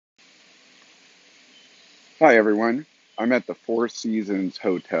Hi everyone. I'm at the Four Seasons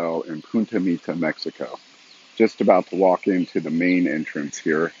Hotel in Punta Mita, Mexico. Just about to walk into the main entrance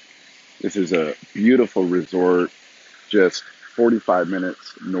here. This is a beautiful resort just 45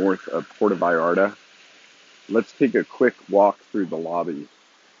 minutes north of Puerto Vallarta. Let's take a quick walk through the lobby.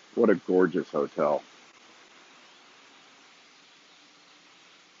 What a gorgeous hotel.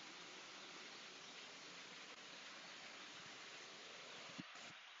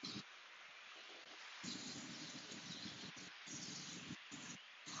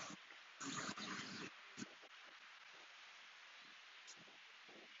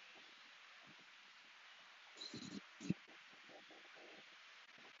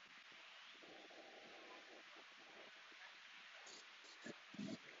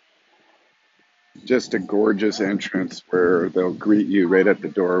 Just a gorgeous entrance where they'll greet you right at the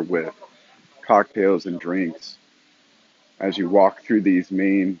door with cocktails and drinks. As you walk through these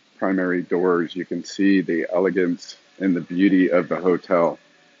main primary doors, you can see the elegance and the beauty of the hotel.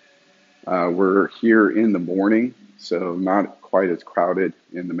 We're here in the morning, so not quite as crowded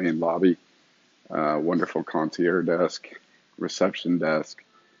in the main lobby. Wonderful concierge desk, reception desk,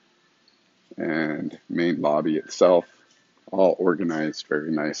 and main lobby itself, all organized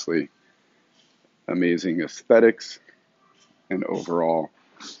very nicely. Amazing aesthetics and overall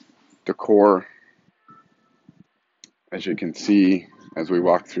decor. As you can see, as we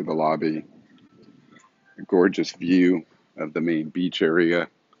walk through the lobby, a gorgeous view of the main beach area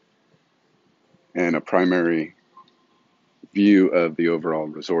and a primary view of the overall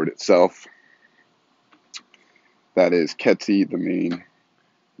resort itself. That is Ketsi, the main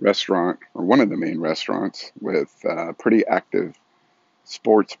restaurant, or one of the main restaurants, with a pretty active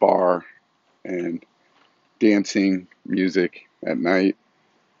sports bar and dancing music at night,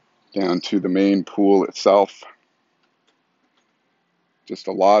 down to the main pool itself. Just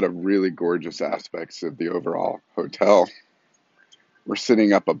a lot of really gorgeous aspects of the overall hotel. We're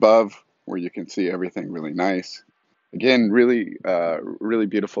sitting up above where you can see everything really nice. Again, really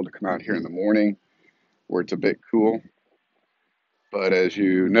beautiful to come out here in the morning where it's a bit cool. But as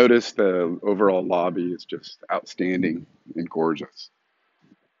you notice, the overall lobby is just outstanding and gorgeous.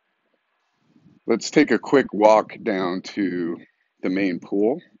 Let's take a quick walk down to the main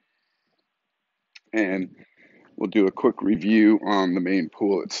pool and we'll do a quick review on the main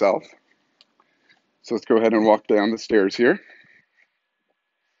pool itself. So let's go ahead and walk down the stairs here.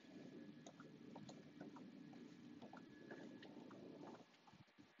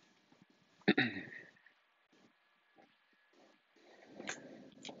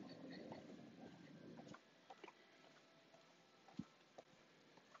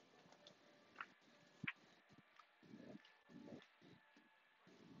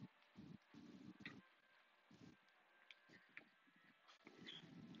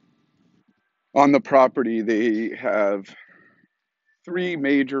 On the property, they have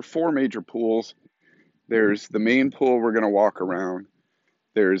four major pools. There's the main pool we're going to walk around.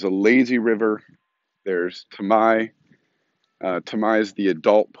 There's a lazy river. There's Tamai. Tamai is the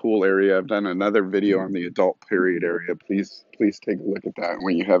adult pool area. I've done another video on the adult period area. Please take a look at that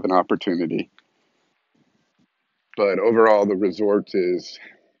when you have an opportunity. But overall, the resort is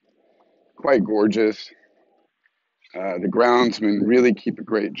quite gorgeous. The groundsmen really keep a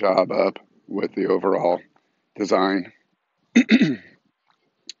great job up with the overall design.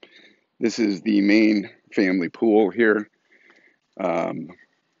 This is the main family pool here. Um,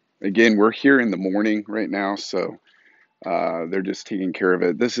 Again, we're here in the morning right now, so they're just taking care of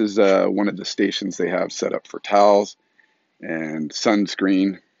it. This is one of the stations they have set up for towels and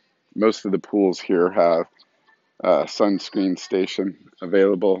sunscreen. Most of the pools here have a sunscreen station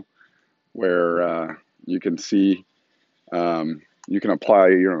available where you can see you can apply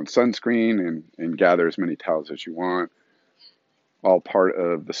your own sunscreen and gather as many towels as you want. All part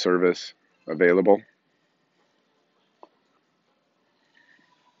of the service available.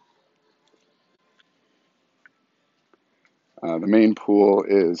 The main pool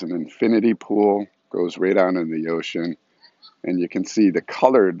is an infinity pool, goes right out in the ocean, and you can see the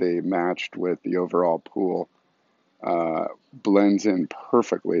color they matched with the overall pool blends in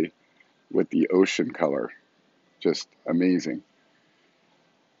perfectly with the ocean color. Just amazing.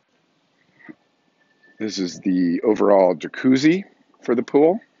 This is the overall jacuzzi for the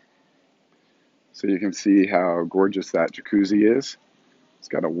pool. So you can see how gorgeous that jacuzzi is. It's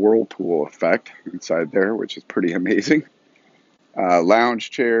got a whirlpool effect inside there, which is pretty amazing.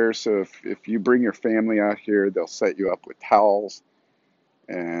 Lounge chairs. So if you bring your family out here, they'll set you up with towels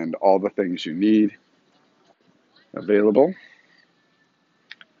and all the things you need available.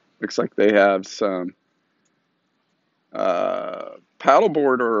 Looks like they have some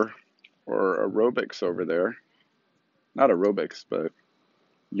paddleboard or or aerobics over there. Not aerobics, but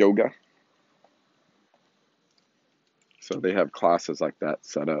yoga. So they have classes like that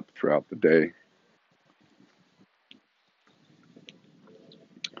set up throughout the day.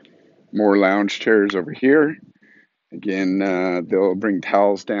 More lounge chairs over here. Again, they'll bring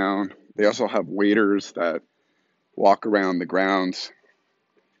towels down. They also have waiters that walk around the grounds,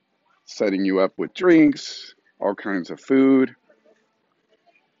 setting you up with drinks, all kinds of food,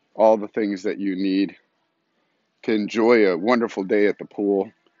 all the things that you need to enjoy a wonderful day at the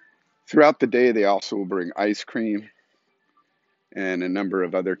pool. Throughout the day, they also will bring ice cream and a number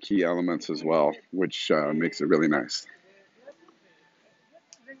of other key elements as well, which makes it really nice.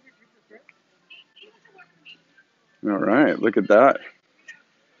 All right, look at that.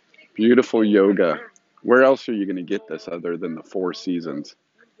 Beautiful yoga. Where else are you going to get this other than the Four Seasons?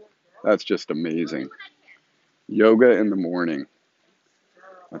 That's just amazing. Yoga in the morning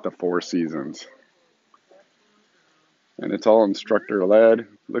at the Four Seasons. And it's all instructor led.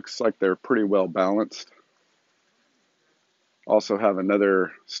 Looks like they're pretty well balanced. Also have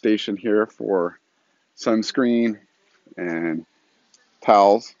another station here for sunscreen and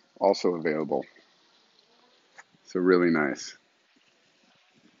towels also available. So really nice.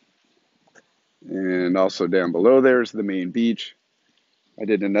 And also down below there's the main beach. I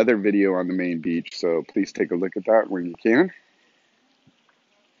did another video on the main beach, so please take a look at that when you can.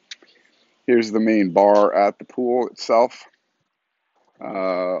 Here's the main bar at the pool itself.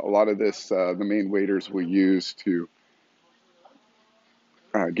 A lot of this, the main waiters will use to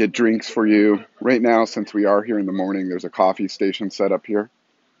get drinks for you. Right now, since we are here in the morning, there's a coffee station set up here.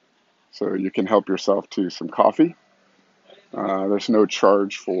 So you can help yourself to some coffee. There's no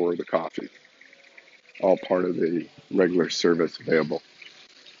charge for the coffee. All part of the regular service available.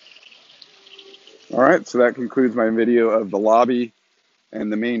 All right, so that concludes my video of the lobby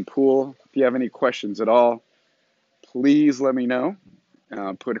and the main pool. If you have any questions at all, please let me know.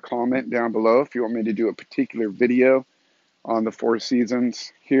 Put a comment down below if you want me to do a particular video on the Four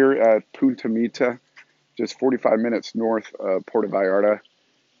Seasons here at Punta Mita, just 45 minutes north of Puerto Vallarta.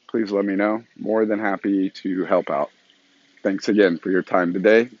 Please let me know. More than happy to help out. Thanks again for your time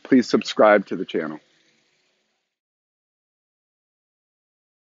today. Please subscribe to the channel.